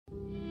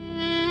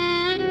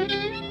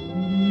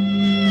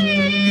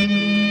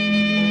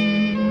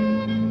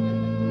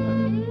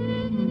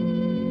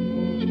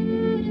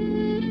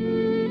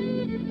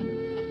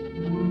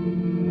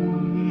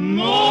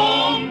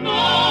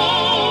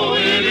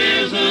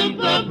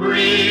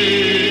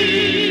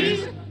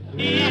breeze.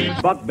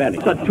 Buck Benny,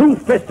 a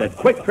two-fisted,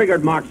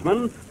 quick-triggered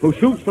marksman who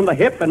shoots from the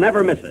hip and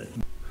never misses.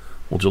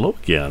 Well, hello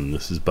again.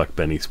 This is Buck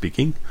Benny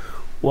speaking.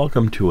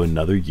 Welcome to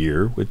another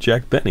year with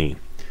Jack Benny.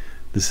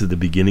 This is the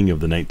beginning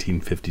of the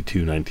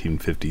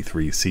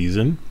 1952-1953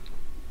 season.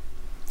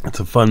 It's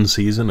a fun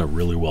season, a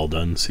really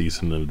well-done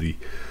season of the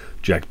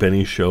Jack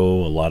Benny Show.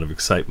 A lot of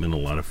excitement, a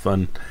lot of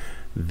fun.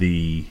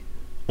 The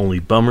only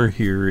bummer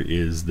here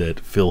is that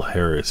Phil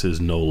Harris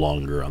is no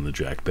longer on the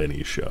Jack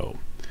Benny Show.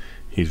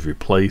 He's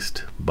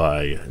replaced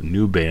by a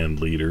new band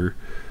leader,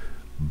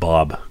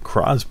 Bob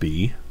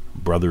Crosby,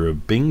 brother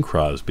of Bing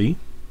Crosby.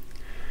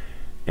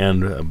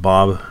 And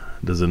Bob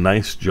does a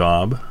nice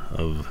job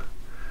of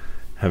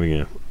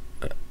having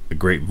a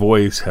great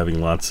voice, having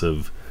lots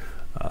of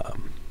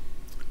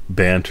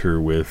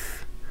banter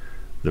with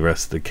the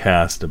rest of the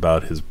cast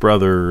about his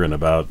brother and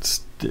about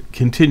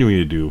continuing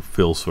to do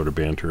Phil sort of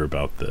banter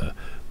about the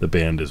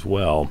band as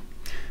well.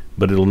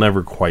 But it'll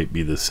never quite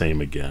be the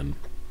same again.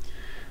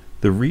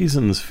 The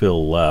reasons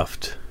Phil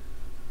left,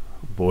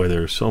 boy,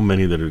 there are so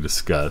many that are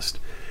discussed,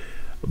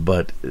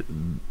 but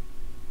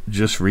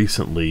just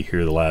recently,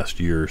 here the last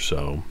year or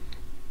so,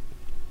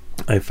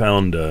 I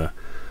found a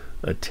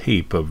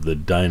tape of the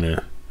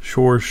Dinah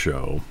Shore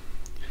show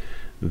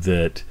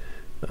that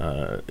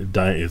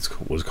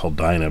it was called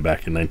Dinah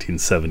back in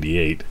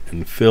 1978,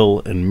 and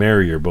Phil and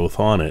Mary are both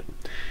on it.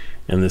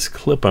 And this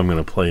clip I'm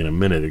going to play in a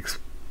minute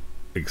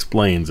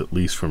explains, at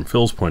least from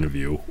Phil's point of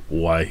view,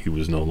 why he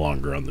was no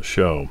longer on the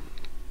show.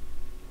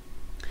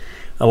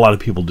 A lot of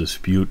people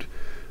dispute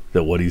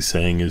that what he's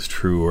saying is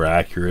true or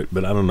accurate,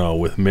 but I don't know.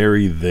 With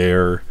Mary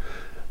there,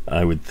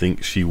 I would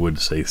think she would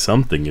say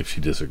something if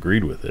she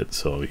disagreed with it,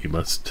 so he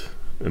must,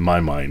 in my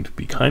mind,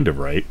 be kind of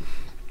right.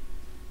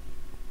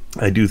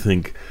 I do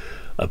think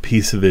a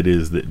piece of it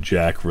is that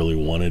Jack really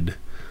wanted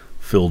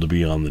Phil to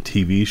be on the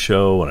TV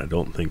show, and I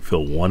don't think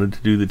Phil wanted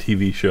to do the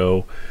TV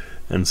show,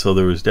 and so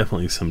there was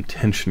definitely some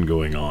tension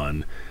going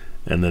on.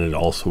 And then it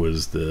also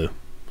is the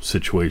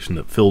situation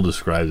that Phil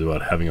describes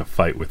about having a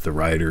fight with the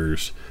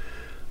writers.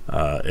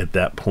 At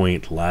that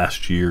point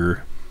last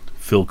year,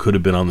 Phil could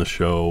have been on the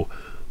show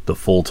the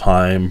full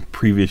time.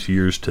 Previous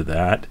years to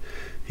that,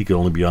 he could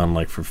only be on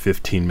like for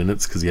 15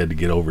 minutes because he had to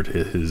get over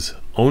to his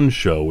own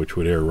show, which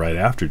would air right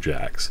after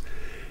Jack's.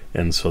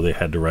 And so they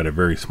had to write a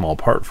very small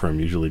part for him,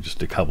 usually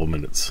just a couple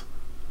minutes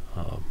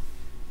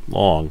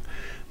long.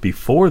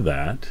 Before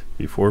that,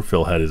 before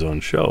Phil had his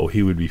own show,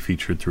 he would be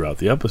featured throughout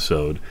the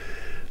episode,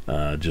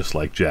 just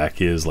like Jack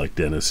is, like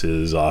Dennis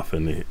is,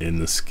 often in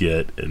the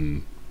skit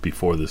and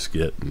before the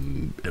skit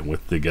and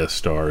with the guest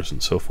stars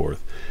and so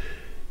forth.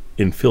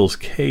 In Phil's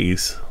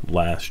case,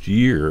 last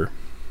year,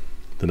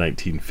 the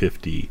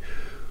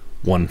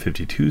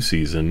 1950-152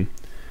 season,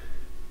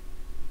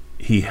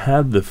 he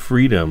had the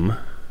freedom,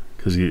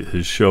 because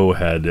his show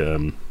had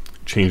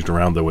changed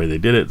around the way they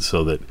did it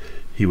so that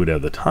he would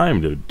have the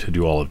time to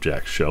do all of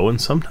Jack's show,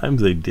 and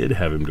sometimes they did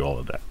have him do all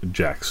of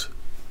Jack's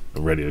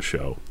radio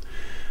show,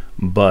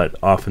 but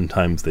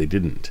oftentimes they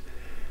didn't.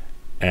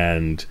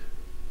 And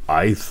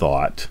I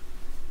thought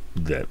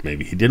that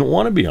maybe he didn't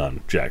want to be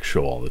on Jack's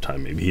show all the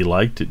time. Maybe he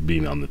liked it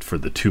being on for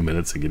the 2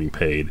 minutes and getting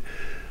paid,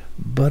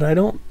 but I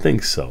don't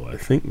think so. I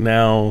think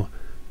now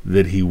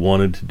that he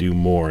wanted to do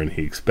more and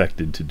he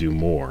expected to do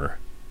more,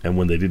 and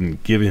when they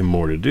didn't give him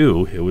more to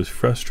do, it was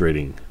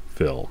frustrating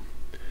Phil.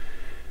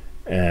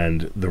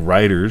 And the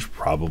writers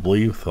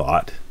probably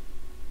thought,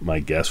 my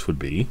guess would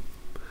be,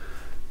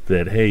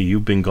 that, hey,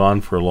 you've been gone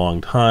for a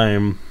long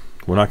time.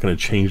 We're not going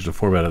to change the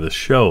format of the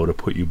show to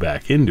put you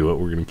back into it.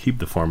 We're going to keep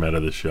the format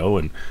of the show,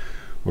 and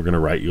we're going to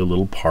write you a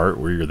little part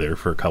where you're there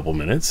for a couple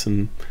minutes,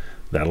 and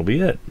that'll be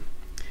it.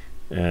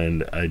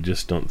 And I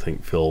just don't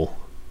think Phil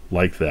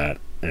liked that,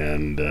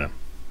 and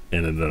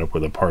ended up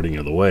with a parting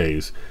of the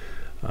ways.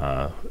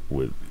 At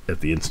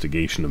the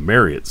instigation of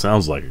Mary, it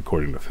sounds like,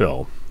 according to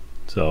Phil.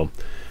 So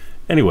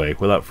anyway,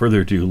 without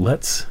further ado,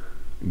 let's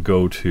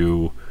go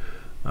to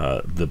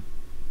the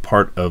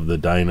part of the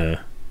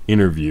Dinah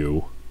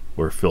interview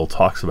where Phil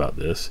talks about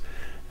this,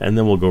 and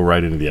then we'll go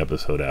right into the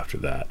episode after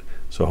that.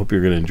 So I hope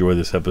you're going to enjoy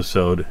this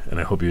episode, and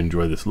I hope you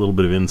enjoy this little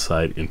bit of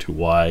insight into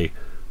why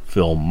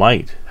Phil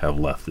might have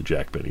left the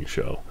Jack Benny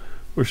Show.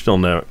 We're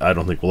still I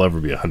don't think we'll ever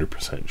be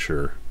 100%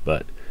 sure,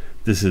 but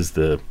this is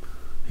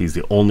he's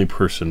the only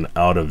person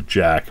out of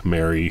Jack,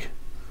 Mary,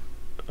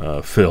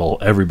 Phil,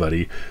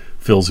 everybody.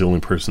 Phil's the only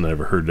person I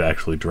ever heard to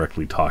actually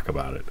directly talk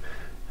about it.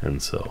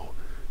 And so,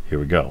 here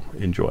we go.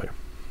 Enjoy.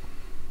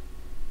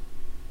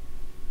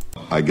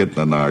 I get in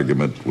an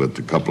argument with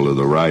a couple of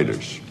the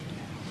writers.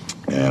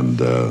 And,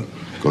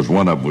 because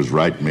one of them was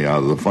writing me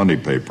out of the funny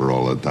paper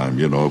all the time,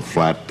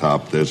 flat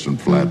top this and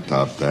flat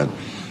top that.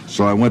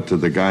 So I went to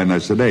the guy and I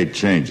said, hey,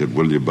 change it,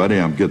 will you, buddy?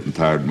 I'm getting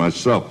tired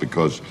myself,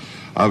 because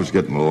I was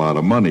getting a lot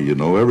of money.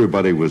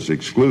 Everybody was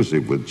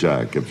exclusive with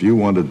Jack. If you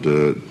wanted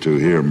to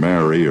hear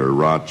Mary or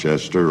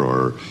Rochester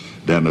or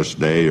Dennis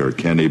Day or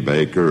Kenny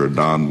Baker or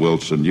Don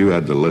Wilson, you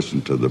had to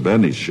listen to the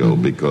Benny Show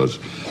because,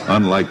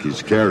 unlike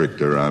his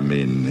character, I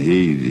mean,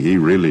 he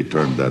really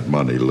turned that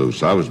money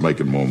loose. I was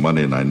making more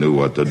money than I knew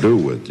what to do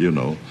with, you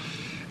know.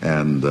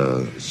 And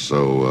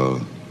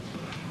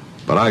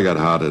but I got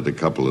hot at a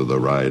couple of the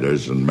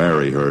writers, and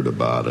Mary heard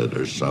about it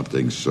or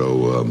something.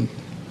 So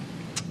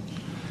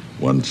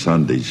one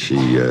Sunday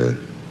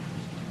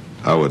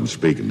I wasn't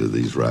speaking to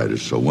these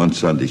writers. So one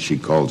Sunday she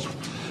calls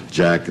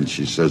Jack and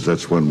she says,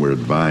 that's when we're at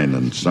Vine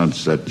and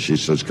Sunset. She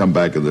says, come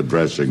back in the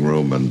dressing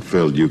room, and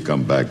Phil, you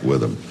come back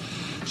with him.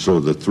 So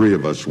the three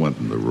of us went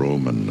in the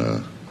room,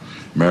 and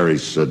Mary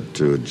said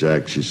to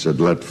Jack, she said,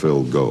 let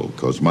Phil go,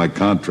 because my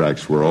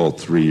contracts were all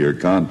 3-year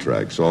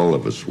contracts. All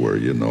of us were,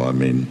 you know. I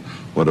mean,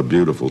 what a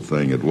beautiful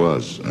thing it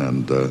was.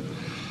 And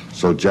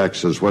so Jack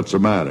says, what's the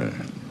matter?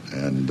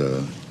 And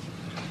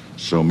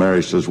so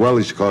Mary says, well,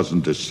 he's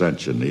causing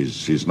dissension.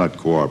 He's not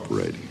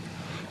cooperating.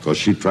 Because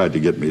she tried to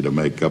get me to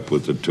make up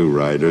with the two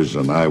writers,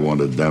 and I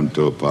wanted them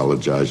to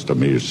apologize to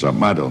me or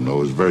something. I don't know. It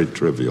was very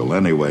trivial.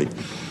 Anyway,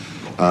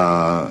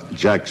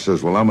 Jack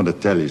says, well, I'm going to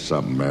tell you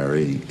something,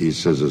 Mary. He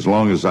says, as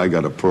long as I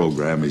got a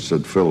program, he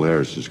said, Phil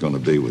Harris is going to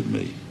be with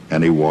me.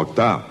 And he walked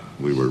out.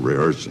 We were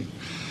rehearsing.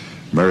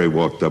 Mary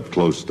walked up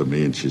close to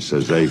me, and she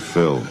says, hey,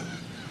 Phil.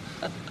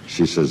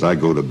 She says, I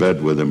go to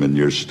bed with him, and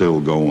you're still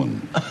going.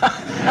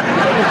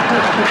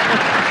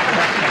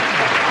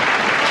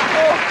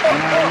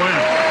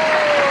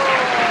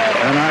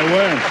 And I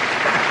went.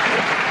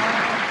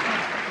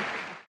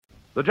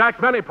 The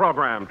Jack Benny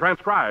Program,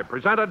 transcribed,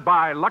 presented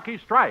by Lucky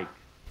Strike.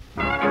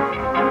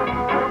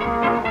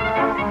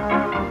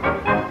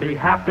 Be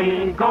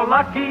happy, go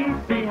lucky,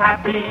 be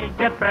happy,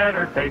 get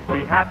better taste.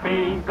 Be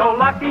happy, go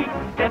lucky,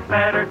 get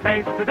better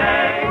taste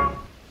today.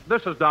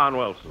 This is Don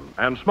Wilson.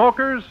 And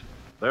smokers,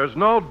 there's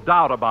no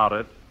doubt about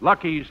it,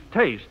 Lucky's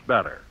taste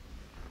better.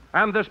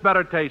 And this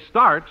better taste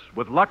starts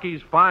with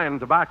Lucky's fine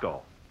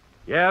tobacco.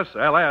 Yes,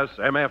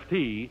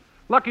 LSMFT.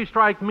 Lucky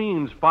Strike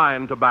means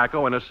fine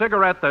tobacco in a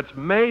cigarette that's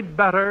made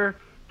better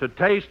to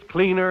taste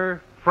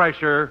cleaner,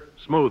 fresher,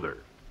 smoother.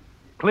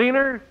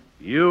 Cleaner?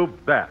 You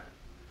bet.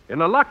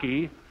 In a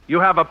Lucky, you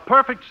have a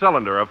perfect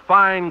cylinder of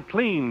fine,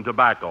 clean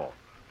tobacco,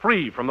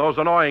 free from those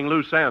annoying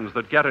loose ends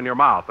that get in your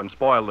mouth and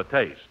spoil the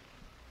taste.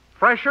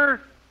 Fresher?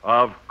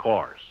 Of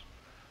course.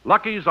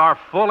 Luckies are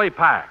fully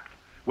packed,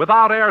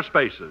 without air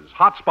spaces,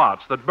 hot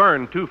spots that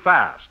burn too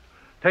fast,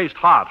 taste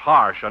hot,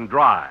 harsh, and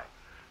dry.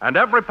 And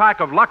every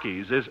pack of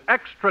Luckies is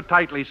extra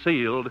tightly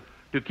sealed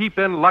to keep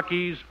in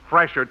Lucky's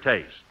fresher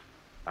taste.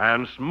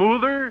 And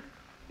smoother?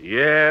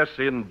 Yes,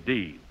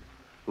 indeed.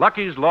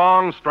 Lucky's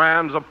long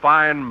strands of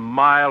fine,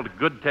 mild,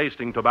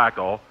 good-tasting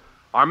tobacco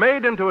are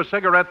made into a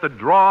cigarette that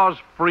draws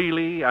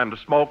freely and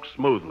smokes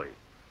smoothly.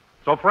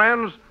 So,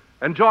 friends,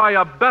 enjoy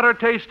a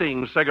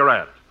better-tasting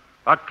cigarette,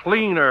 a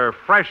cleaner,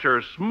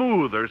 fresher,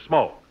 smoother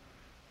smoke.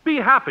 Be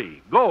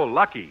happy. Go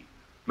Lucky.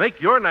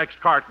 Make your next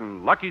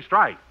carton Lucky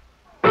Strike.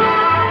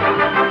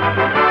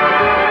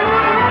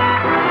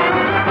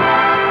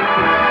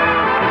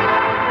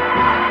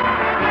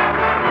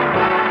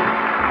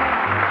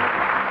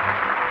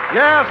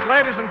 Yes,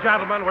 ladies and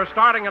gentlemen, we're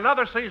starting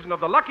another season of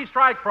the Lucky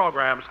Strike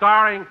program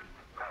starring...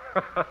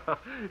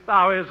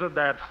 Now, isn't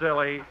that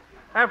silly?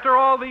 After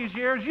all these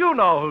years, you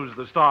know who's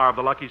the star of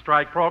the Lucky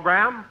Strike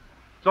program.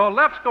 So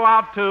let's go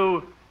out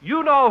to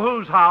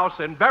you-know-whose house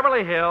in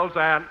Beverly Hills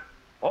and...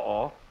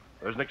 Uh-oh,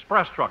 there's an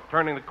express truck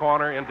turning the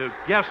corner into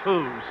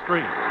guess-whose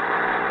street.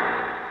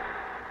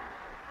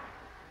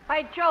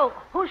 Hey, Joe,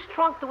 whose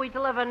trunk do we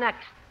deliver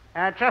next?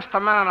 Just a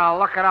minute, I'll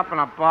look it up in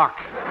a book.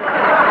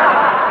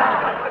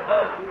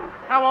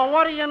 Well,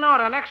 what do you know?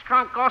 The next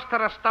trunk goes to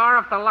the star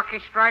of the Lucky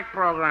Strike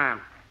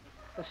program.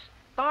 The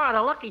star of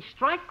the Lucky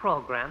Strike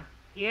program?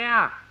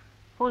 Yeah.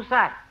 Who's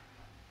that?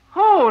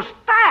 Who's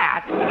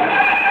that?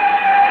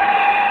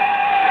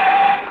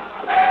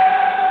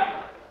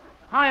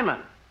 Hyman.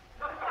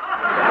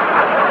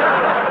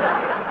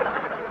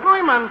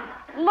 Hyman,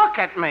 look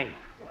at me.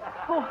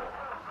 Oh,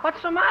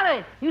 what's the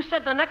matter? You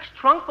said the next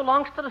trunk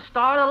belongs to the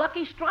star of the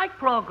Lucky Strike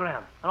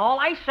program. And all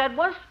I said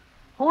was,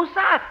 who's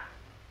that?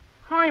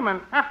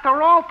 Hyman,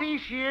 after all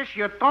these years,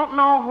 you don't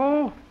know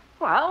who?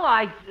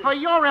 Well, For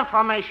your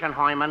information,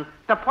 Hyman,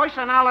 the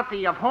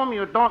personality of whom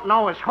you don't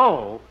know is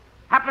who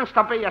happens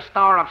to be a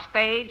star of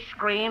stage,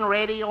 screen,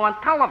 radio, and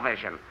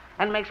television,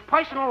 and makes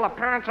personal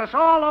appearances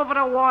all over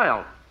the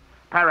world.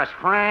 Paris,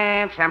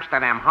 France,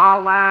 Amsterdam,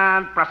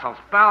 Holland, Brussels,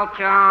 Belgium,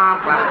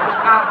 Glasgow,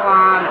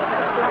 Scotland.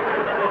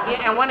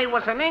 Yeah, and when he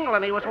was in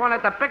England, he was one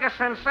of the biggest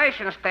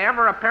sensations to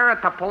ever appear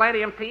at the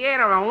Palladium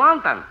Theatre in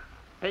London.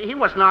 He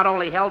was not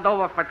only held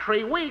over for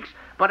 3 weeks,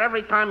 but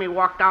every time he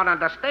walked out on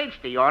the stage,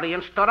 the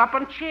audience stood up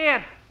and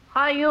cheered.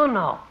 how you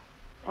know?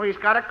 Well, he's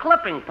got a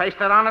clipping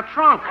pasted on a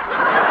trunk.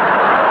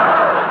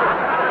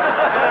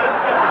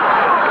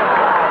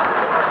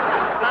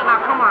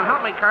 Now, come on,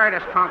 help me carry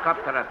this trunk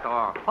up to the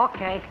door.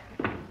 Okay.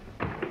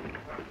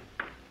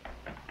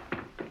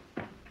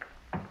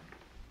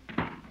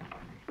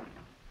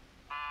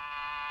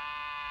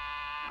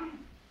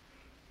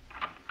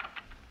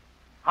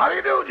 How do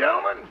you do,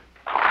 gentlemen?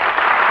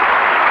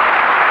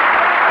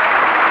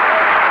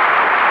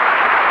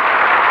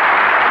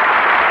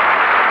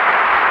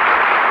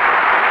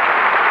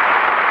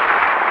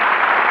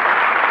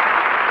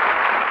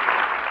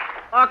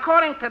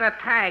 According to the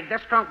tag,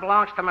 this trunk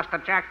belongs to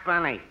Mr. Jack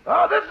Benny.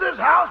 Oh, this is his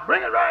house.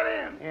 Bring it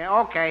right in. Yeah,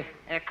 okay.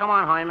 Come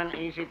on, Hyman.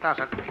 Easy does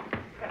it.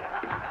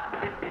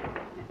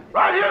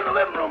 Right here in the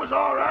living room is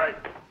all right.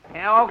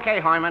 Yeah, okay,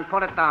 Hyman.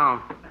 Put it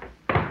down.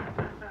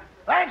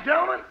 Thanks,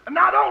 gentlemen. And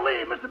now don't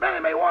leave. Mr. Benny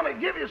may want to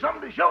give you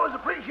something to show his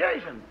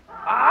appreciation.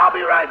 I'll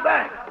be right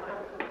back.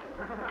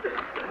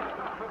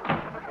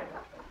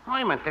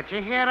 Hyman, did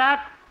you hear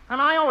that?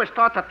 And I always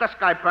thought that this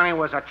guy Benny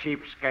was a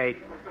cheapskate.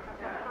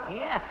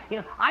 Yeah,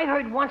 I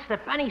heard once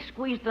that Benny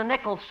squeezed the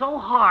nickel so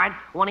hard,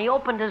 when he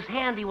opened his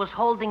hand, he was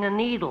holding a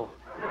needle.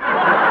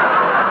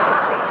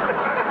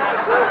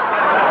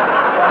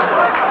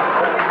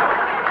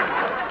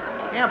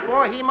 Yeah,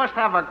 boy, he must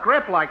have a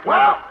grip like...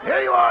 Well,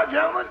 here you are,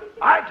 gentlemen.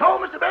 I told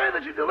Mr. Benny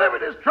that you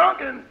delivered his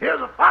trunk, and here's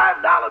a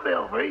 $5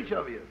 bill for each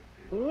of you.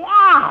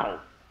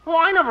 Wow! Well,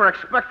 I never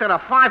expected a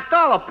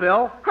 $5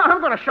 bill. I'm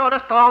going to show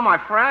this to all my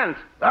friends.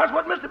 That's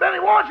what Mr. Benny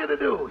wants you to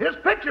do. His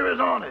picture is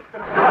on it.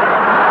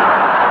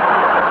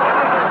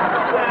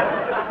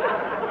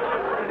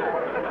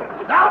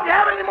 Now, if you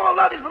have any more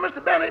luggage for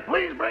Mr. Benny,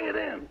 please bring it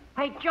in.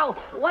 Hey, Joe,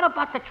 what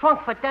about the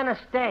trunk for Dennis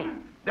Day?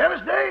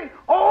 Dennis Day?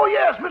 Oh,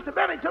 yes, Mr.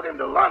 Benny took him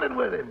to London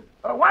with him.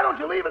 Why don't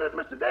you leave it at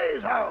Mr.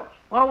 Day's house?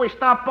 Well, we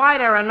stopped by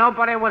there and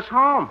nobody was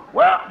home.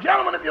 Well,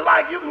 gentlemen, if you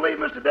like, you can leave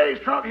Mr. Day's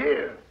trunk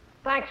here.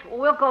 Thanks.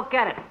 We'll go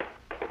get it.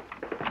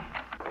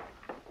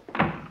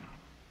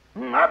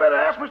 I better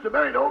ask Mr.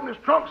 Benny to open his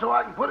trunk so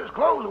I can put his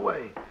clothes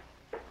away.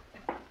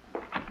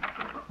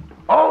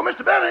 Oh,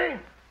 Mr. Benny.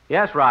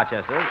 Yes,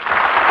 Rochester.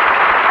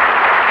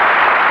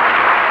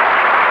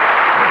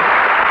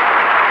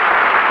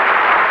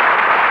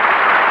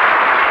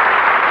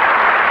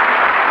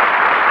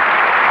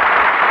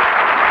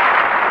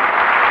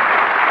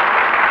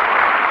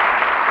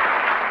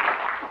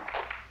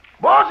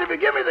 Boss, if you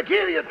give me the key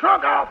to your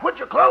trunk, I'll put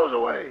your clothes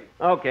away.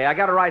 Okay, I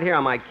got it right here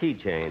on my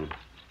keychain.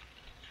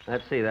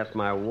 Let's see, that's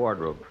my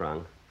wardrobe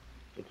trunk.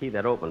 The key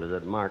that opened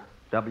is marked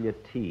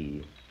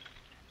WT.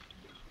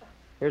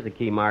 Here's the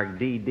key marked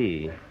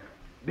DD.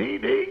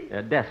 DD?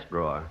 A desk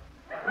drawer.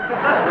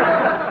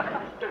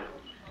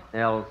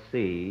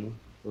 LC,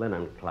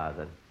 linen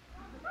closet.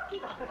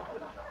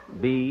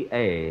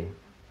 BA,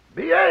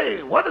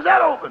 BA, what does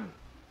that open?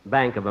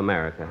 Bank of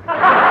America.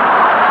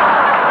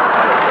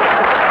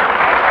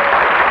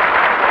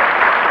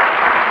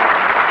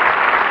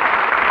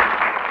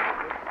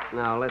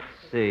 Now, let's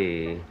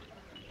see.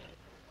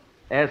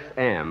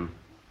 SM.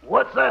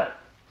 What's that?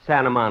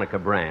 Santa Monica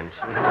branch.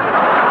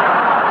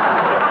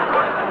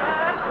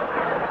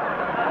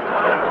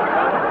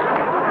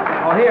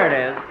 Oh, here it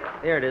is.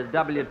 Here it is,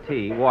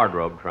 WT,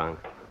 wardrobe trunk.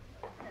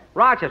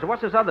 Rochester,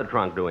 what's this other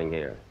trunk doing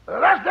here?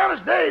 That's Dennis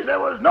Day's. There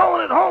was no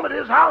one at home at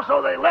his house,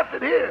 so they left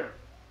it here.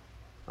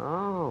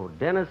 Oh,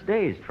 Dennis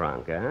Day's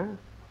trunk, huh?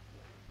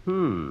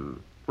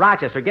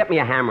 Rochester, get me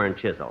a hammer and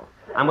chisel.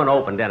 I'm going to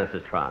open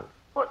Dennis's trunk.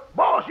 But,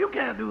 boss, you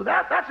can't do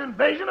that. That's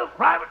invasion of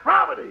private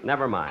property.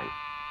 Never mind.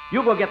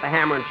 You go get the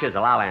hammer and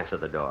chisel. I'll answer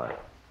the door.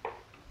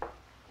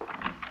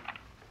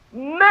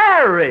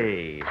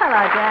 Mary!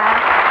 Hello,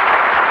 Jack.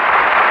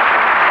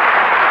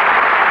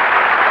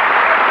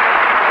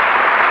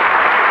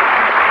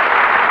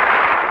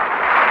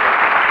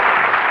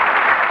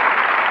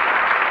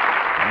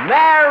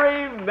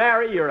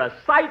 Mary, you're a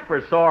sight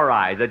for sore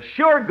eyes. It's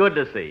sure good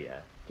to see you.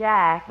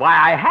 Jack.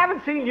 Why, I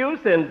haven't seen you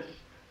since...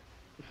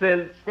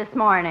 This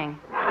morning.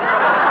 All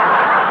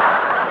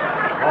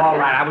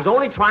right, I was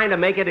only trying to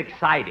make it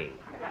exciting.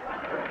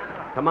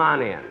 Come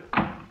on in.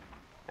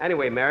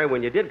 Anyway, Mary,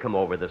 when you did come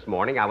over this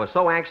morning, I was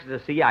so anxious to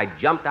see you, I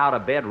jumped out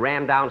of bed,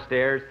 ran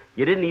downstairs.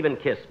 You didn't even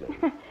kiss me.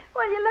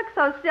 Well, you look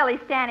so silly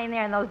standing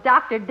there in those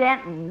Dr.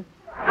 Dentons.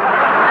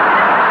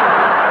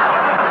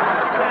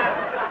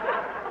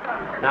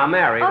 Now,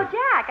 Mary... Oh,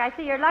 Jack, I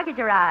see your luggage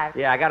arrived.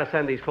 Yeah, I got to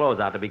send these clothes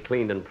out to be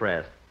cleaned and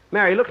pressed.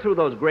 Mary, look through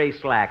those gray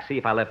slacks, see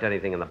if I left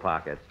anything in the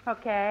pockets.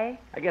 Okay.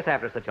 I guess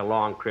after such a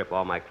long trip,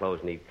 all my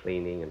clothes need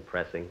cleaning and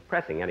pressing.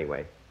 Pressing,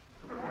 anyway.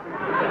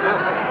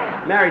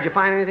 Mary, did you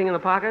find anything in the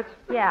pockets?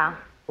 Yeah.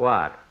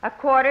 What? A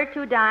quarter,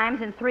 2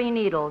 dimes, and 3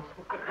 needles.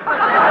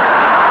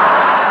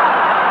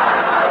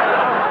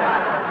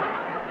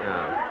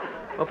 No.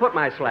 Well, put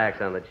my slacks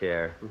on the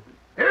chair.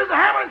 Here's the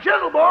hammer and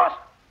chisel, boss.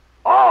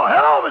 Oh,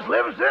 hello, Miss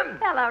Livingston.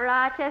 Hello,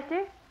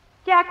 Rochester.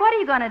 Jack, what are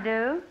you going to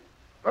do?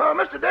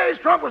 Mr. Day's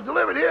trunk was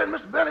delivered here, and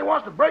Mr. Benny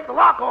wants to break the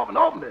lock off and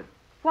open it.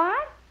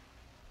 What?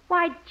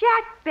 Why,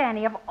 Jack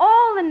Benny, of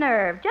all the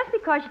nerve, just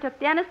because you took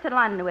Dennis to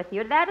London with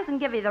you, that doesn't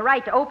give you the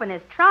right to open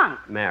his trunk.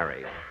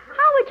 Mary.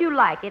 How would you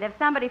like it if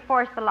somebody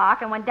forced the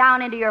lock and went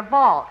down into your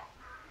vault?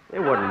 It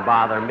wouldn't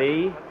bother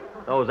me.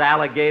 Those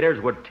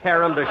alligators would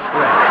tear him to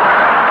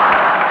shreds.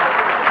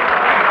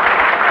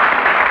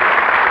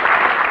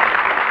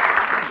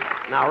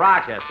 Now,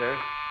 Rochester,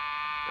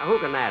 now who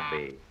can that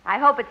be? I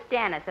hope it's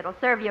Dennis. It'll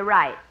serve you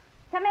right.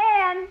 Come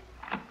in.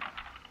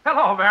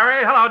 Hello,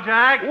 Mary. Hello,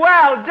 Jack.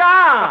 Well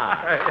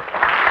done.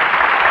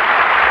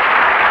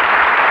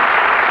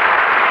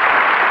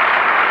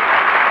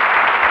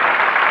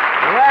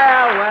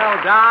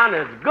 Well, Don,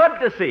 it's good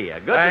to see you.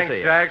 Good Thanks, to see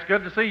you. Jack. It's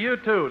good to see you,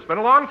 too. It's been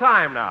a long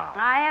time now.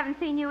 I haven't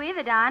seen you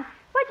either, Don.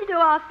 What'd you do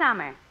all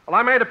summer? Well,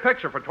 I made a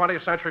picture for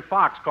 20th Century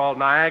Fox called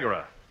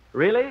Niagara.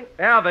 Really?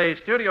 Yeah, the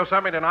studio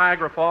sent me to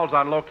Niagara Falls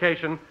on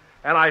location,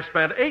 and I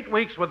spent 8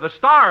 weeks with the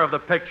star of the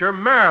picture,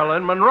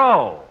 Marilyn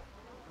Monroe.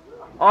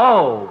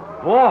 Oh,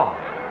 boy.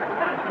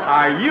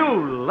 Are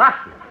you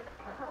lucky?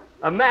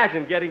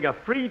 Imagine getting a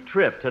free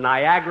trip to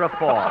Niagara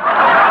Falls.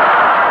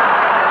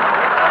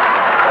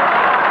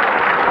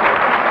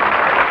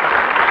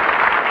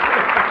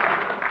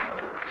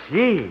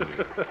 Gee.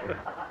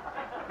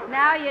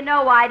 Now you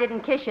know why I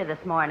didn't kiss you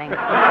this morning. What?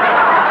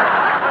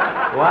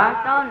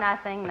 Oh,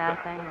 nothing.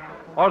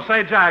 Oh,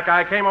 say, Jack,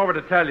 I came over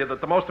to tell you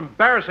that the most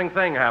embarrassing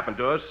thing happened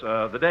to us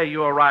the day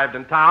you arrived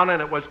in town,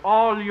 and it was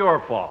all your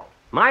fault.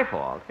 My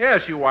fault?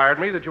 Yes, you wired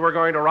me that you were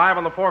going to arrive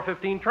on the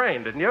 4:15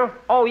 train, didn't you?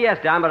 Oh, yes,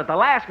 Don, but at the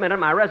last minute,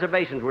 my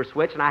reservations were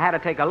switched, and I had to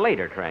take a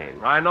later train.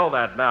 I know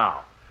that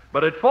now.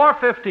 But at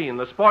 4:15,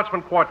 the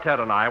Sportsman Quartet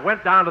and I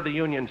went down to the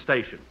Union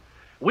Station.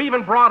 We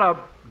even brought a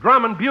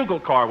drum and bugle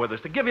corps with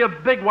us to give you a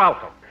big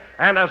welcome.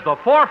 And as the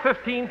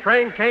 4:15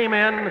 train came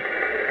in,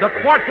 the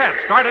quartet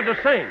started to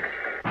sing.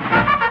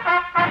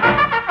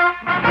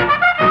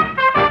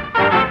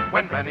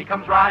 When Benny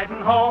comes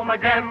riding home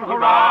again,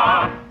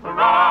 hurrah,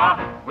 hurrah,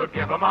 we'll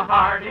give him a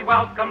hearty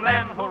welcome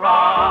then,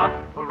 hurrah,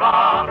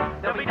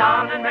 hurrah. They'll be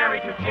down and merry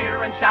to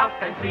cheer and shout,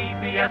 and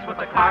CBS with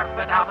the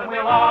carpet out, and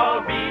we'll all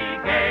be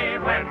gay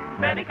when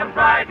Benny comes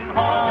riding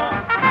home.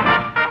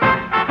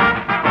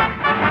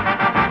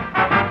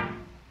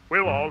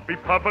 We'll all be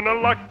puffing a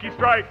Lucky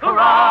Strike.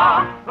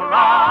 Hurrah,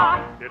 hurrah,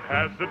 It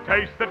has the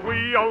taste that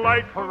we all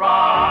like.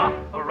 hurrah,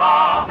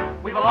 hurrah.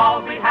 We will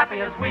all be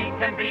happy as we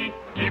can be,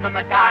 even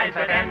the guys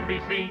at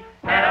NBC.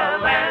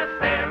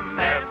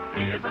 LSMF,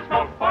 he is a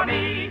smoke for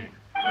me.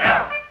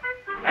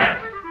 LS-M-F-D,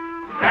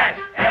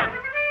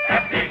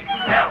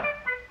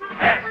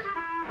 LS-M-F-D.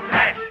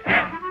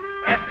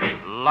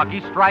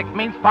 Lucky Strike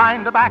means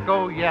fine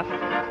tobacco, yes,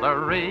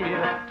 sirree.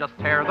 Just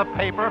tear the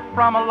paper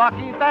from a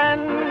Lucky,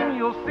 then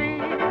you'll see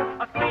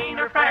a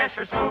cleaner,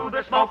 fresher,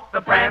 smoother smoke, the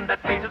brand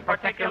that pleases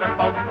particular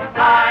folk.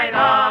 Light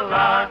a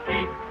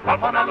Lucky,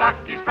 puff on a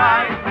Lucky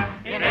Strike.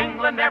 In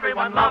England,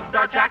 everyone loved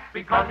our Jack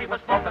because he was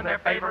smoking their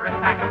favorite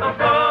pack of those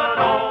good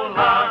old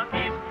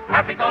Luckies.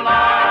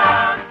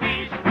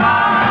 Happy-go-lucky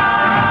Strike.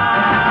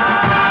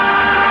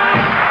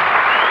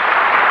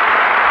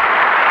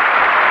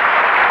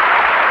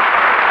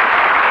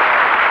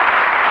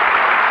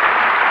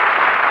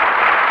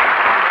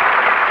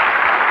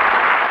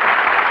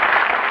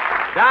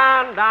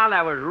 Don,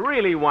 that was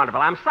really wonderful.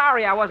 I'm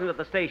sorry I wasn't at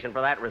the station for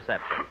that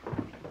reception.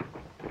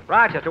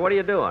 Rochester, what are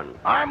you doing?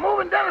 I'm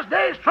moving Dennis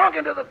Day's trunk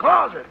into the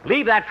closet.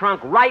 Leave that trunk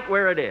right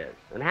where it is,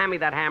 and hand me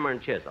that hammer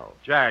and chisel.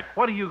 Jack,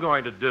 what are you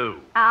going to do?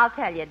 I'll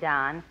tell you,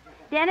 Don.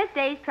 Dennis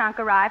Day's trunk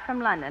arrived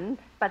from London,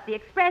 but the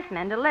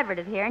expressman delivered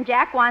it here, and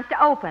Jack wants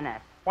to open it.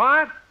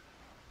 What?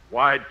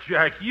 Why,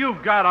 Jack,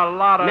 you've got a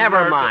lot of Never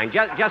nerve. mind.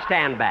 Just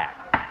stand back.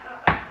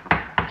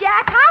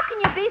 Jack, how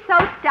can you be so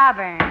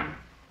stubborn?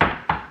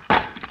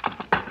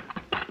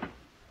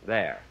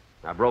 There.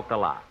 I broke the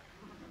lock.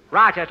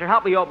 Rochester,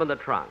 help me open the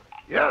trunk.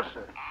 Yes,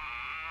 sir.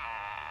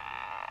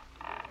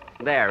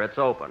 There, it's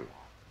open.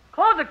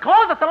 Close it.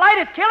 The light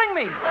is killing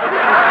me.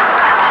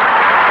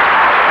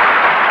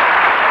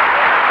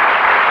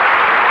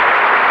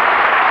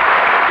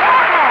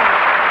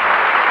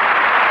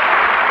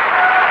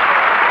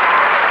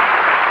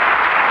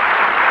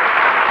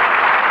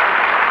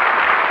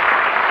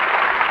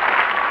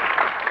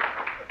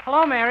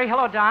 Hello, Mary.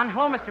 Hello, Don.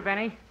 Hello, Mr.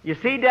 Benny. You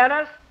see,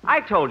 Dennis?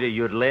 I told you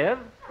you'd live.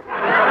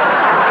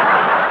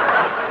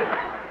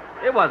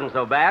 It wasn't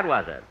so bad,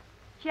 was it?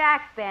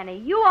 Jack Benny,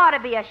 you ought to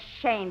be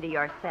ashamed of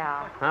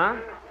yourself. Huh?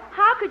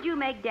 How could you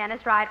make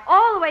Dennis ride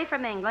all the way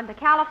from England to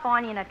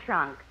California in a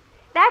trunk?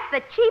 That's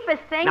the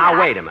cheapest thing. Now,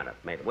 wait a minute,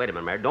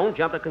 Mary. Don't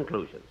jump to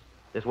conclusions.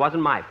 This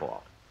wasn't my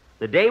fault.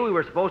 The day we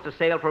were supposed to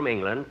sail from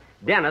England,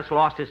 Dennis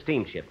lost his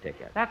steamship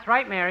ticket. That's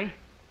right, Mary.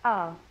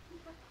 Oh.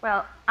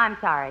 Well, I'm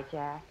sorry,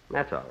 Jack.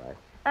 That's all right.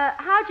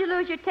 How'd you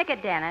lose your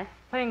ticket, Dennis?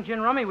 Playing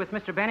gin rummy with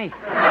Mr. Benny.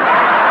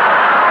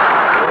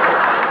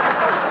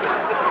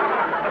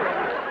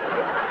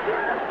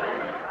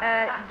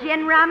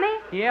 Gin rummy?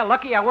 Yeah,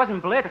 lucky I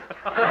wasn't blitzed.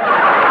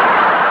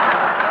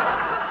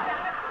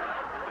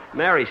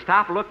 Mary,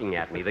 stop looking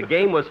at me. The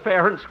game was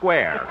fair and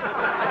square.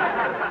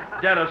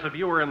 Dennis, if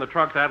you were in the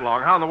trunk that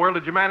long, how in the world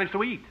did you manage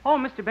to eat? Oh,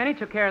 Mr. Benny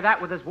took care of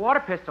that with his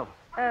water pistol.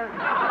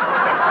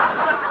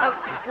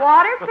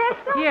 Water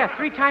pistol? Yeah,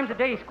 3 times a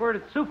day he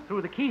squirted soup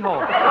through the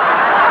keyhole.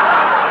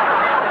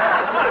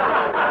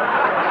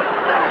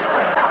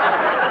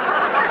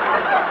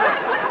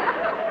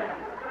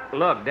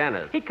 Look,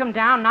 Dennis. He'd come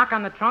down, knock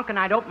on the trunk, and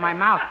I'd open my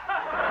mouth.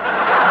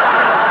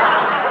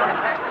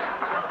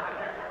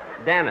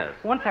 Dennis.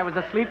 Once I was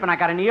asleep and I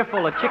got an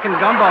earful of chicken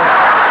gumbo.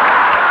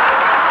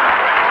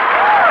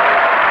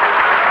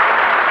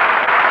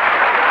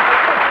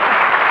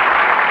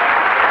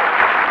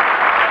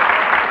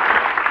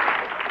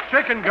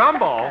 chicken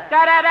gumbo.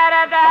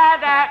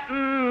 Da-da-da-da-da-da.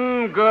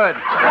 Good.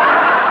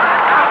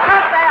 Now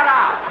cut that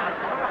out.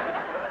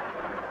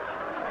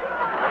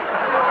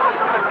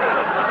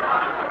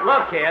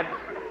 Look, kids,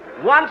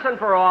 once and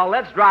for all,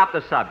 let's drop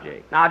the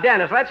subject. Now,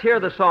 Dennis, let's hear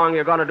the song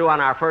you're going to do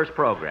on our first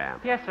program.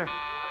 Yes, sir.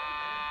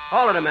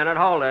 Hold it a minute,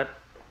 hold it.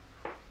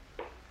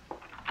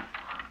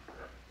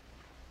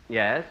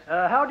 Yes?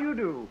 How do you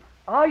do?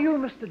 Are you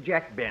Mr.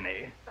 Jack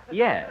Benny?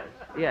 Yes,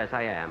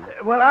 I am.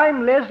 Well,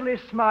 I'm Leslie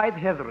Smythe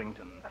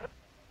Hetherington.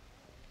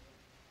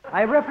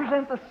 I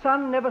represent the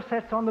Sun Never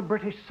Sets on the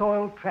British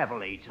Soil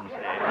Travel Agency.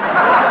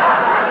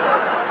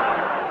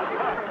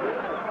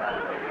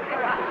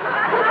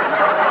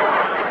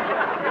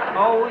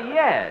 Oh,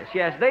 yes.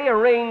 They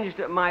arranged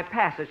my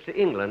passage to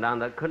England on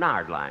the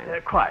Cunard line.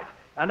 Quite.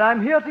 And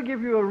I'm here to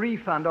give you a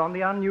refund on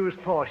the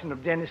unused portion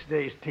of Dennis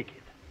Day's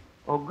ticket.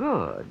 Oh,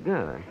 good.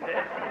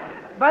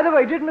 By the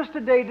way, did Mr.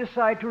 Day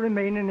decide to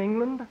remain in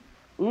England?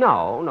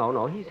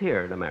 No. He's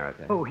here in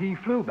America. Oh, he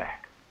flew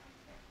back.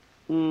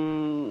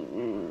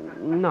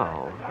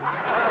 No.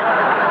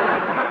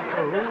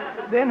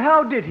 Oh, then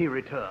how did he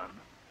return?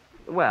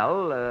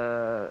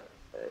 Well,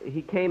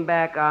 he came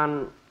back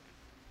on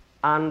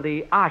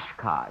the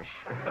Oshkosh.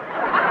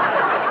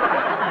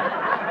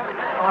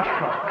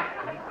 Oshkosh.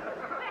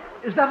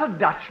 Is that a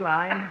Dutch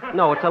line?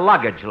 No, it's a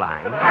luggage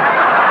line.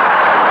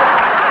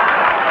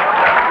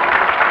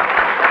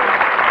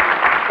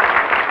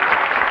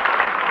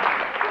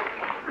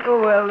 Oh,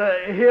 well,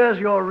 here's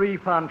your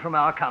refund from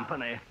our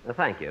company.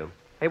 Thank you.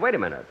 Hey, wait a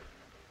minute.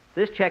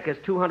 This check is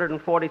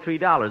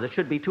 $243. It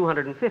should be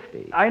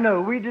 $250. I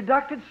know. We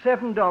deducted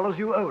 $7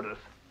 you owed us.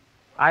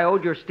 I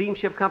owed your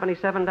steamship company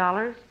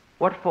 $7?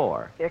 What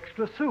for?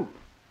 Extra soup.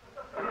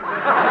 Oh,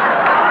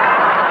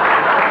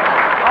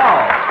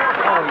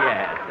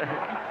 yes.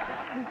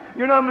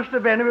 You know, Mr.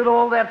 Benny, with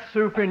all that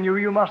soup in you,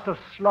 you must have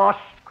sloshed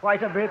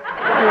quite a bit during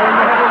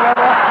the heavy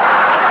weather.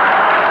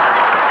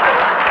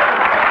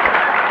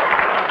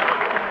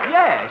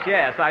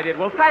 Yes, I did.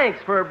 Well,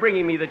 thanks for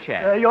bringing me the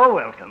check. You're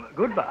welcome.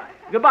 Goodbye.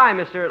 Goodbye,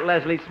 Mr.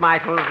 Leslie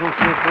Smythe. Who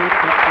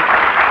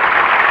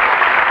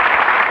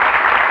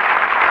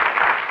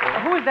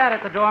is that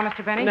at the door,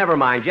 Mr. Benny? Never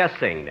mind. Just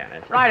sing,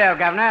 Dennis. Righto,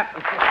 Governor.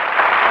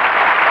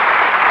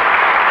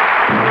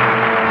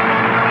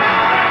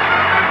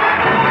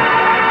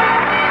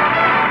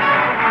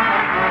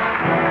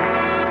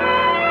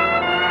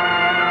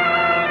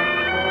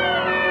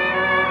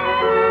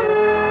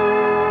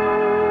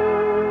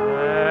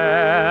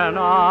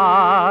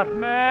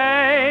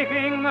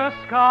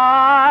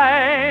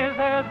 Skies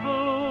as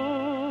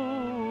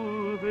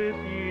blue this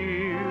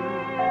year.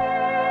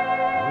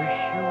 Wish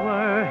you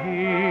were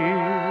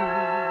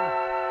here,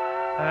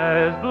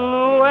 as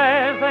blue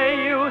as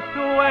they used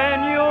to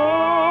when you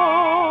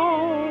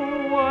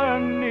were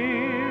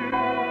near.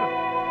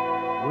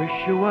 Wish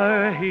you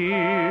were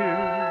here,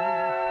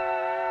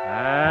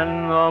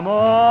 and the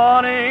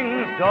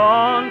mornings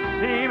don't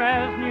seem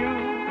as new,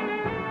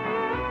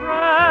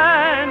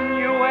 brand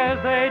new as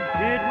they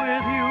did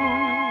with you.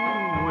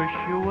 Wish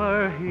you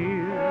were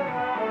here,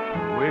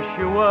 wish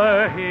you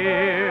were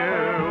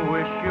here,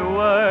 wish you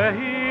were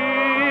here.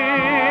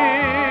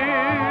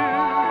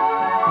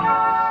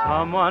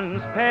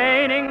 Someone's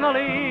painting the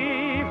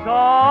leaves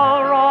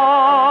all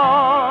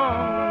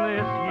wrong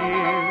this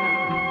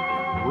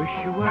year. Wish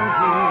you were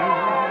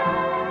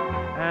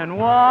here. And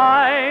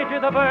why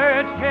did the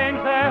birds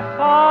change their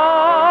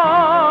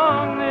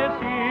song this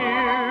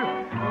year?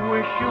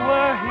 Wish you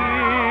were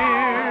here.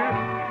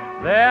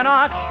 They're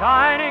not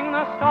shining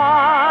the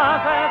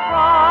stars as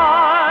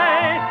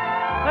bright.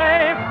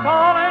 They've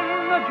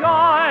stolen the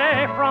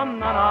joy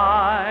from the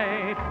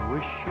night.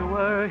 Wish you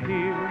were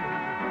here.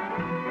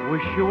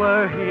 Wish you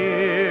were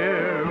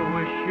here.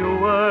 Wish you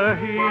were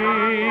here.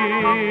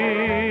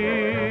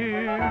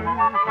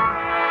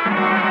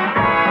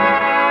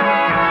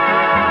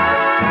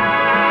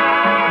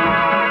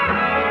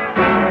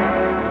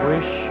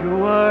 Wish you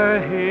were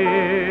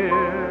here.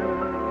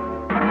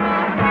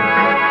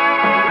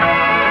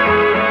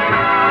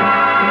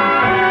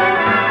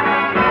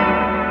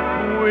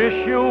 Wish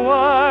you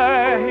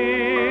were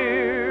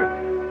here.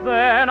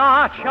 They're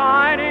not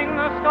shining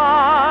the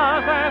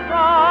stars as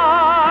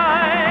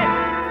bright.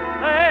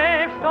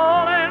 They've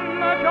stolen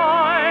the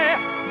joy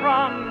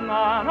from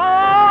the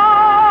night.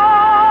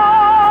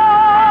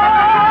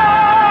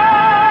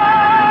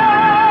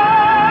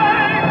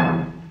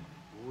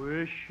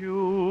 Wish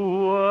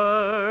you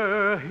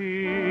were here.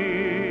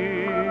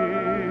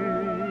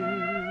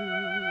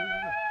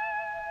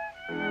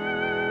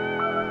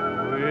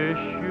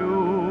 Wish you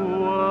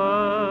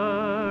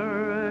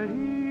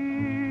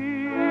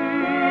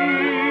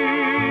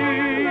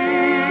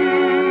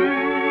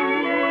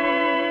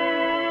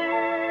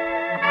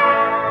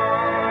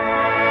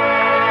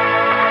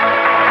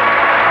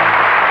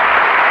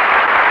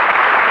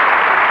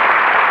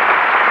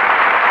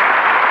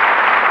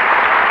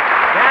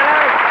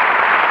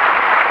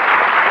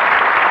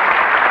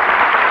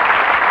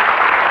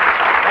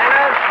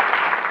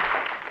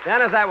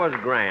Dennis, that was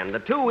grand. The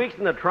 2 weeks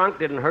in the trunk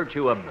didn't hurt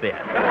you a bit.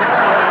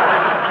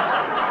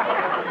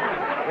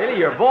 Billy,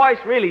 your voice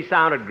really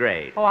sounded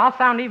great. Oh, I'll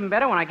sound even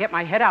better when I get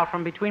my head out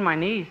from between my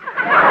knees.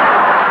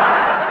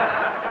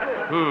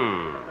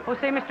 Oh,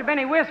 say, Mr.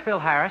 Benny, where's Phil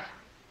Harris?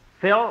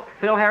 Phil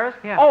Harris?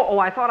 Yeah. Oh,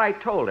 I thought I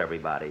told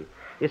everybody.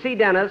 You see,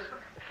 Dennis,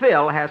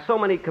 Phil has so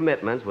many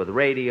commitments with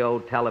radio,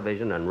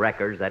 television, and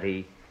records that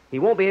he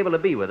won't be able to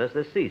be with us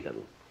this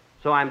season.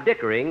 So I'm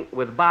dickering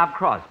with Bob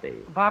Crosby.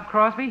 Bob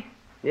Crosby?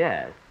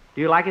 Yes.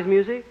 Do you like his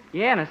music?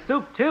 Yeah, and his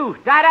soup, too.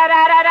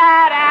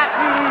 Da-da-da-da-da-da.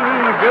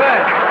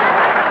 Good.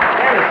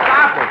 Dennis,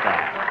 stop with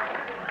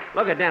that.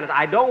 Look at Dennis.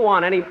 I don't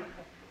want any...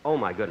 Oh,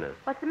 my goodness.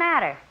 What's the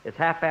matter? It's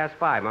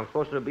 5:30. I'm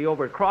supposed to be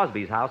over at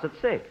Crosby's house at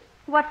 6.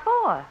 What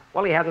for?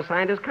 Well, he hasn't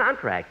signed his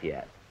contract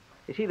yet.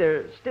 You see,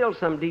 there's still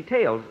some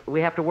details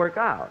we have to work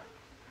out.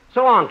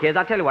 So long, kids.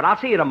 I'll tell you what. I'll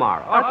see you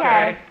tomorrow.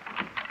 Okay.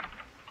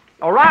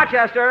 Oh,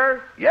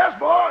 Rochester. Yes,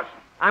 boss.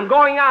 I'm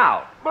going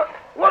out. But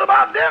what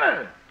about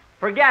dinner?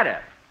 Forget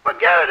it.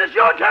 Forget it. It's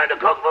your turn to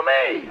cook for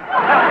me.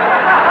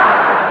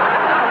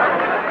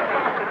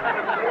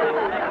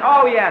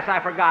 Oh, yes,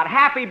 I forgot.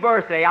 Happy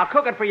birthday. I'll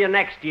cook it for you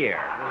next year.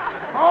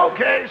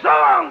 Okay. So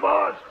long,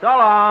 boss. So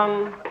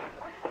long.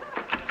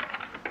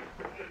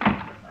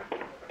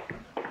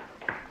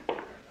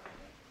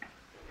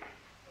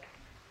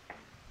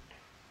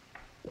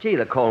 Gee,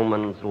 the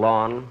Coleman's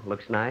lawn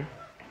looks nice.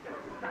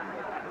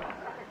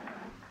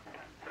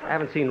 I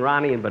haven't seen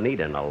Ronnie and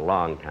Bonita in a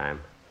long time.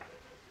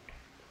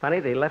 Funny,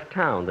 they left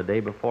town the day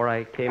before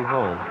I came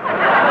home.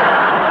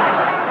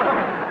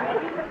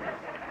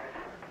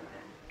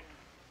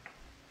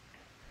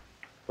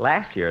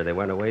 Last year, they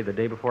went away the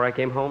day before I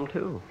came home,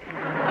 too.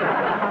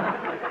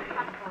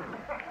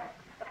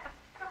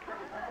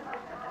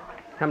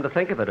 Come to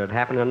think of it, it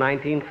happened in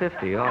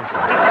 1950 also.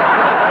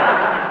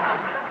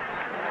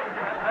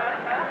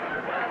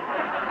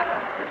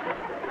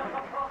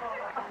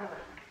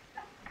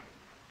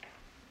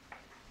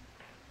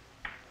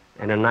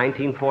 And in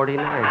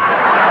 1949.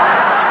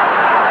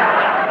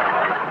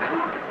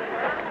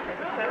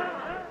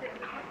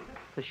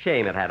 It's a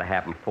shame it had to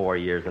happen 4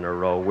 years in a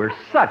row. We're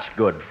such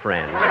good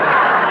friends.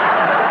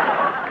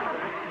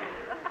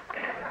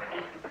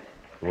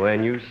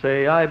 When you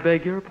say, I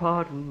beg your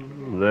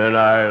pardon, then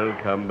I'll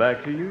come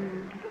back to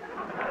you.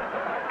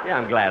 Yeah,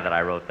 I'm glad that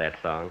I wrote that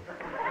song.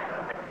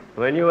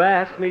 When you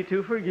ask me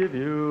to forgive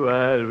you,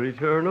 I'll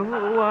return,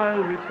 oh,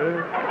 I'll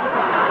return.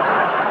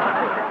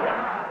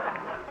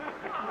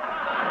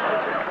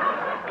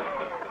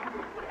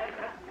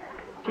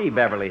 Gee,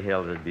 Beverly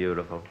Hills is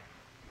beautiful.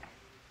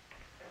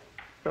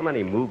 So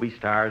many movie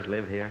stars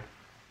live here.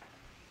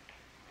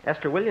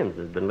 Esther Williams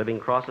has been living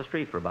across the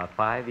street for about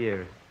 5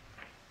 years.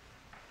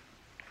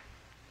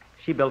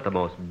 She built the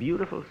most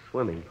beautiful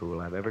swimming pool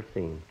I've ever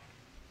seen.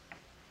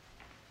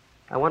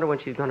 I wonder when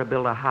she's going to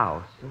build a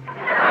house.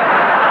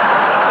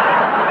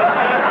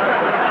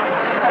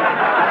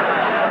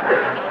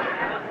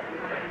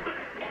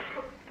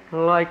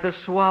 Like the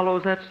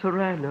swallows at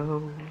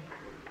Serrano,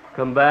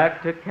 come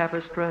back to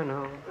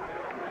Capistrano.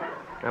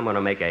 I'm going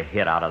to make a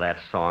hit out of that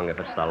song if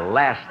it's the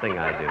last thing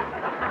I do.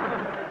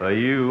 For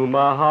you,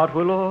 my heart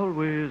will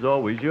always,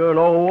 always yearn,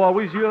 oh,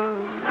 always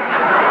yearn.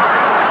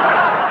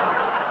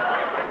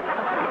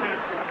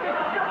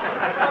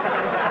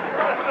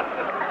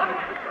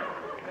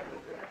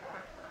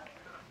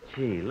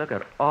 Gee, look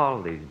at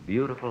all these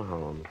beautiful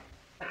homes.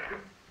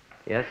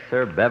 Yes,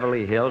 sir,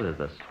 Beverly Hills is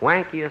the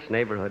swankiest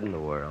neighborhood in the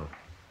world.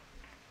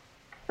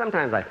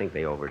 Sometimes I think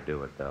they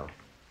overdo it, though.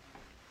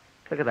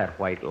 Look at that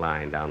white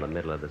line down the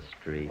middle of the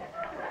street.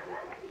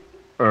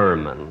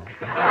 Ermine.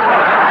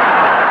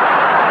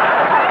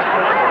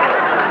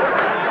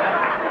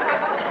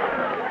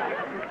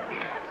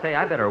 Say,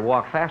 I better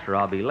walk faster or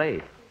I'll be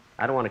late.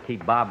 I don't want to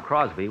keep Bob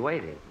Crosby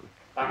waiting.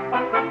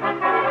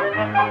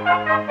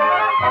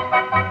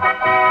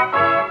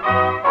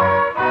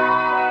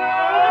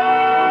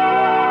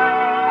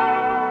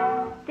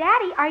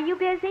 Daddy, are you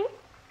busy?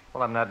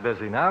 Well, I'm not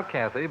busy now,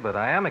 Kathy, but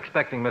I am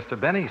expecting Mr.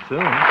 Benny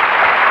soon.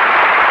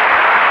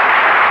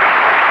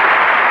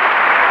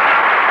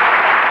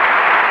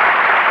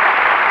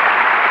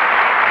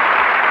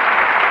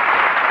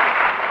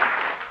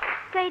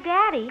 Say,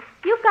 Daddy,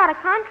 you've got a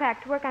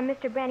contract to work on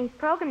Mr. Benny's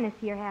program this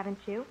year, haven't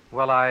you?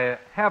 Well, I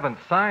haven't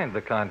signed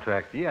the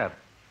contract yet.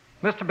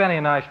 Mr. Benny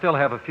and I still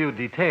have a few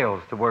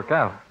details to work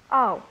out.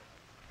 Oh.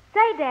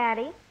 Say,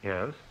 Daddy,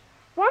 Yes?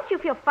 won't you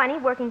feel funny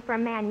working for a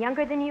man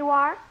younger than you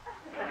are?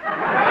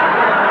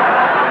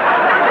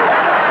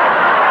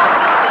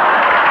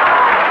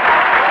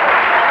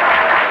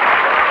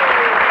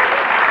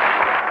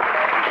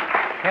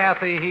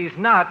 Kathy, he's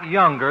not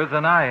younger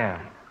than I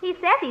am. He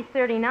says he's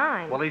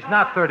 39. Well, he's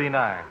not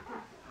 39.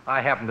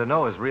 I happen to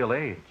know his real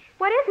age.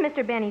 What is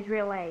Mr. Benny's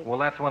real age? Well,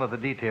 that's one of the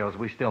details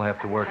we still have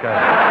to work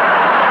out.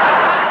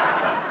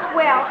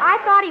 Well, I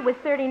thought he was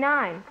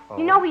 39. Oh.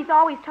 You know he's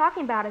always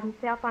talking about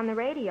himself on the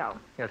radio.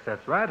 Yes,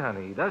 that's right,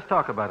 honey. He does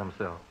talk about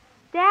himself.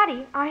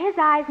 Daddy, are his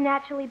eyes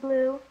naturally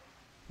blue?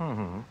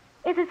 Mm-hmm.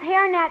 Is his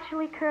hair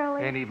naturally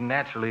curly? Ain't even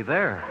naturally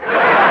there.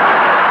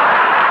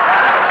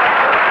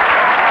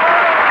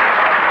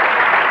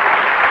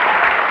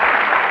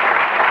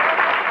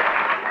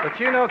 But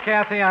you know,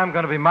 Kathy, I'm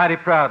going to be mighty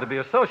proud to be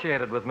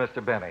associated with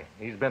Mr. Benny.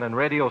 He's been in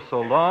radio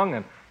so long,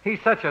 and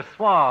he's such a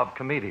suave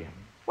comedian.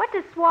 What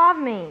does suave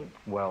mean?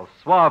 Well,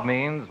 suave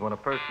means when a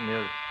person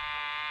is...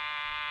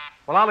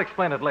 Well, I'll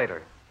explain it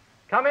later.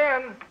 Come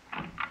in.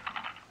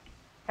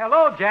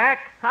 Hello, Jack.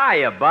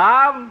 Hiya,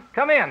 Bob.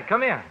 Come in,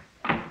 come in.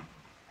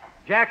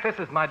 Jack, this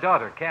is my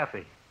daughter,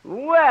 Kathy.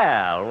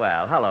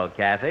 Well, hello,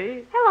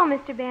 Kathy. Hello,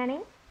 Mr. Benny.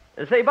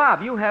 Say,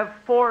 Bob, you have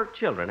 4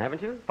 children,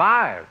 haven't you?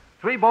 5.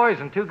 3 boys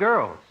and 2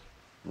 girls.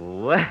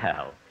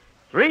 Well,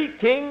 3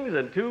 kings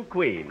and 2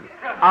 queens.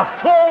 A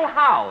full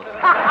house.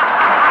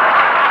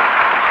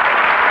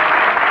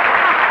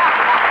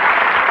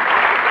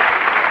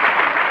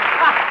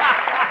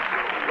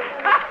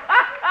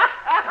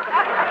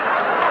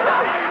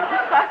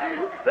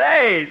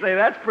 Say,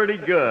 that's pretty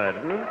good.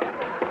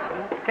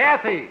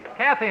 Kathy,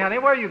 honey,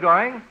 where are you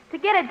going? To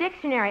get a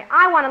dictionary,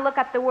 I want to look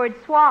up the word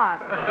suave.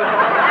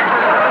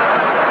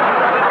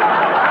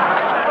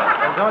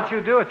 Well, don't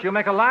you do it. You'll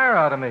make a liar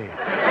out of me.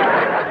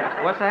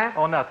 What's that?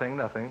 Oh, nothing.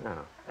 No.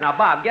 Now,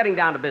 Bob, getting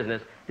down to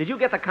business, did you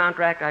get the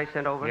contract I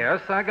sent over?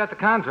 Yes, I got the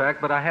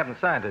contract, but I haven't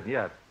signed it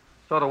yet.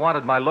 Sort of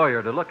wanted my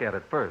lawyer to look at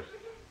it first.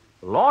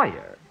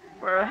 Lawyer?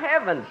 For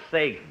heaven's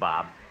sake,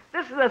 Bob.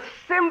 This is a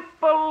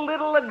simple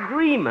little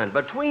agreement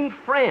between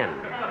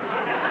friends.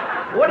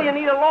 What do you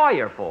need a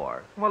lawyer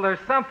for? Well, there's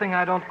something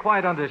I don't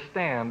quite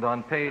understand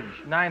on page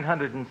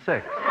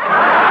 906.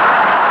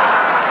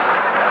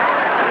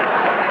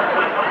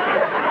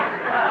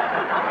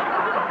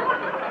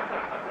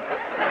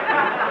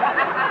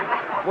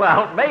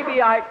 Well,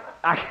 maybe I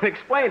can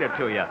explain it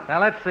to you. Now,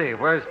 let's see.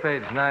 Where's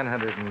page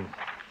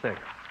 906?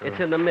 It's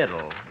in the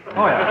middle.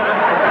 Oh,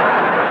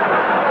 yeah.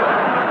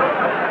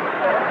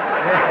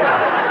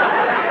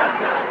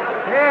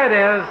 Here it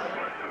is.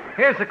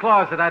 Here's the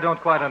clause that I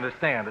don't quite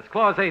understand. It's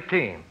Clause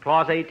 18.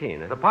 Clause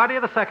 18, The party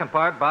of the second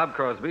part, Bob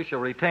Crosby, shall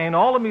retain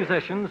all the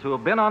musicians who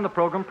have been on the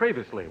program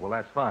previously. Well,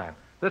 that's fine.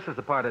 This is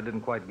the part I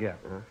didn't quite get.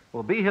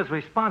 Will be his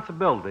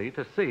responsibility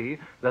to see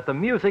that the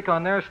music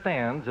on their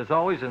stands is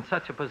always in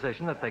such a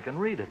position that they can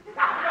read it.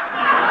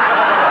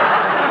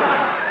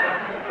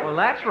 Well,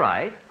 that's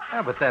right.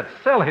 Yeah, but that's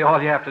silly.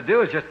 All you have to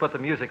do is just put the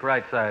music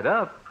right side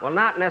up. Well,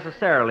 not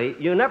necessarily.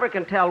 You never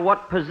can tell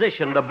what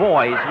position the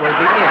boys will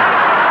be in.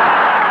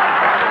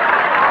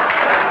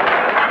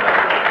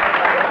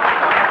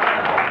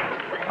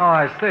 Oh,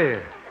 I see.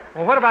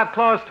 Well, what about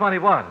Clause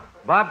 21?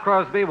 Bob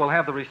Crosby will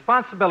have the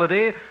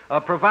responsibility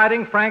of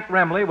providing Frank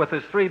Remley with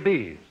his 3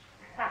 Bs.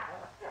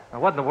 Now,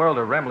 what in the world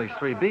are Remley's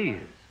 3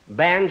 Bs?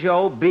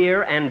 Banjo,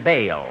 beer, and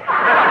bail.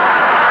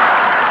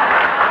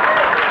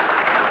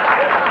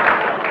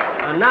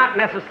 Not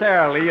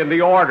necessarily in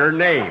the order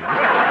named.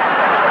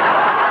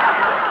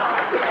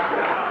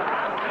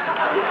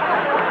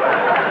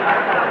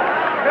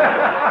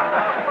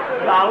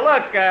 Now,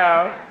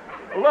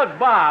 look,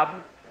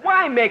 Bob,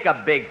 why make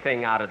a big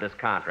thing out of this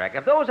contract?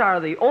 If those are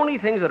the only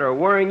things that are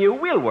worrying you,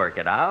 we'll work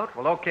it out.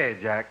 Well, okay,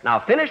 Jack. Now,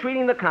 finish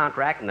reading the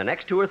contract in the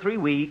next 2 or 3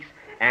 weeks,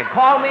 and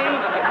call me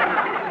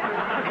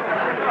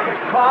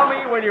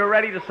when you're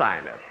ready to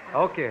sign it.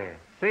 Okay.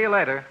 See you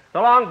later.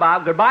 So long,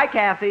 Bob. Goodbye,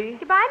 Kathy.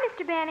 Goodbye,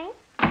 Mr. Benny.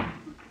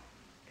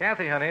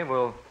 Kathy, honey,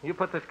 will you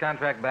put this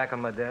contract back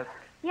on my desk?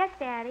 Yes,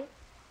 Daddy.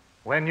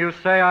 When you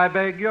say I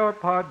beg your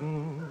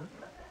pardon,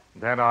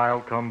 then I'll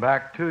come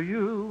back to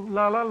you,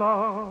 la la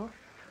la.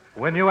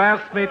 When you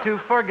ask me to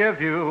forgive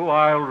you,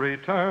 I'll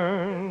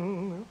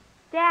return.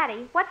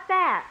 Daddy, what's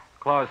that?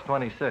 Clause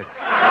 26.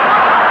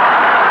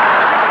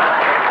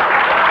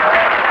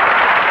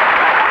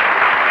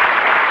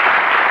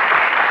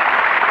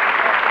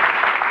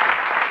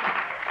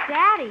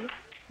 Daddy,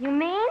 you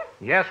mean?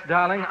 Yes,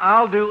 darling,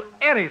 I'll do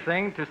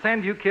anything to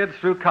send you kids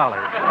through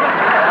college.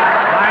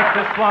 Like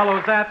the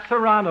swallows at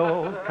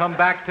Serrano, come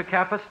back to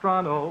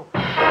Capistrano.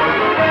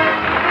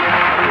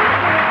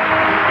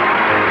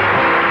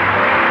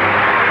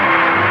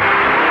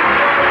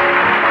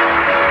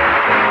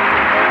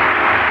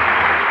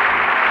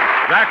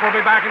 Jack will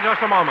be back in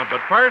just a moment,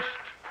 but first...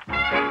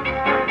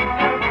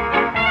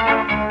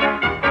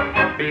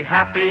 Be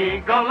happy,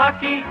 go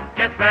lucky,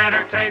 get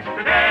better taste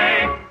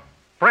today.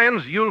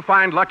 Friends, you'll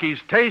find Lucky's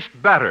taste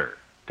better,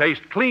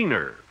 taste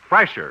cleaner,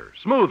 fresher,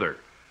 smoother,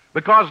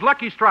 because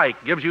Lucky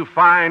Strike gives you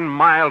fine,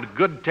 mild,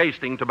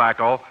 good-tasting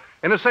tobacco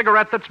in a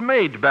cigarette that's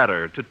made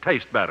better to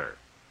taste better.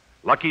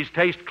 Lucky's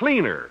taste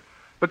cleaner,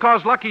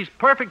 because Lucky's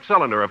perfect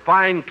cylinder of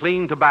fine,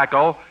 clean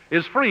tobacco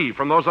is free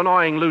from those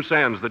annoying loose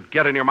ends that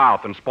get in your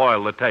mouth and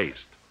spoil the taste.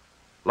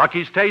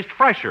 Lucky's taste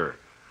fresher,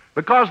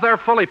 because they're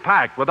fully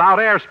packed without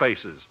air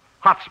spaces,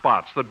 hot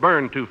spots that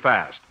burn too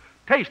fast,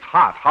 taste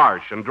hot,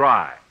 harsh, and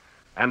dry.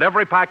 And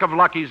every pack of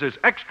Lucky's is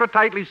extra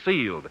tightly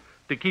sealed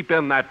to keep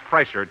in that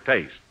fresher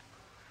taste.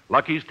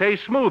 Lucky's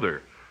taste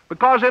smoother,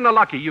 because in a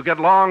Lucky you get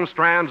long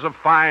strands of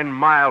fine,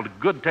 mild,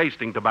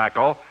 good-tasting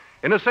tobacco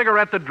in a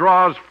cigarette that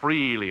draws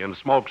freely and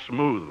smokes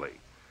smoothly.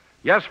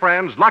 Yes,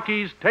 friends,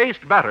 Lucky's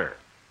taste better.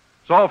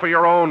 So for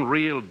your own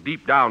real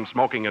deep-down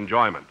smoking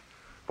enjoyment,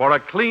 for a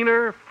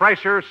cleaner,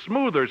 fresher,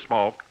 smoother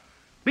smoke,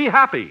 be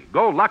happy,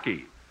 go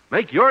Lucky.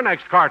 Make your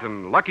next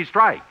carton Lucky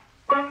Strike.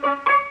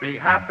 Be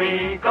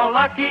happy, go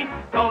Lucky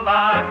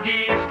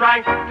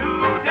Strike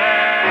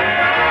today.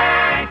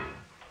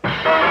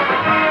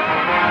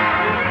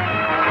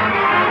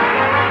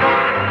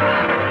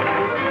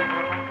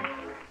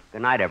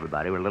 Good night,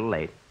 everybody. We're a little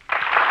late.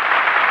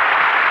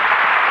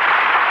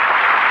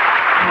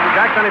 The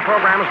Jack Benny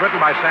program is written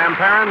by Sam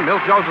Perrin,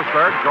 Milt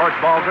Josephsberg, George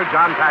Balzer,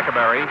 John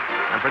Tackerberry,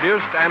 and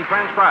produced and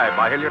transcribed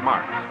by Hilliard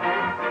Marks.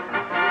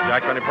 The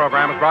Jack Benny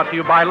program is brought to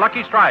you by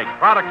Lucky Strike,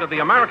 product of the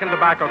American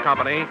Tobacco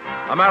Company,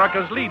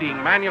 America's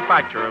leading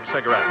manufacturer of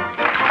cigarettes.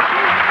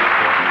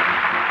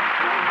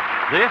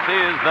 This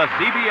is the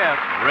CBS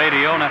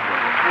Radio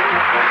Network.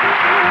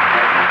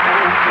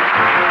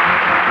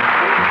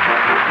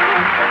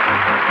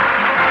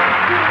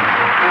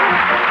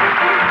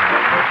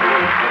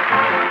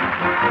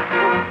 Thank you.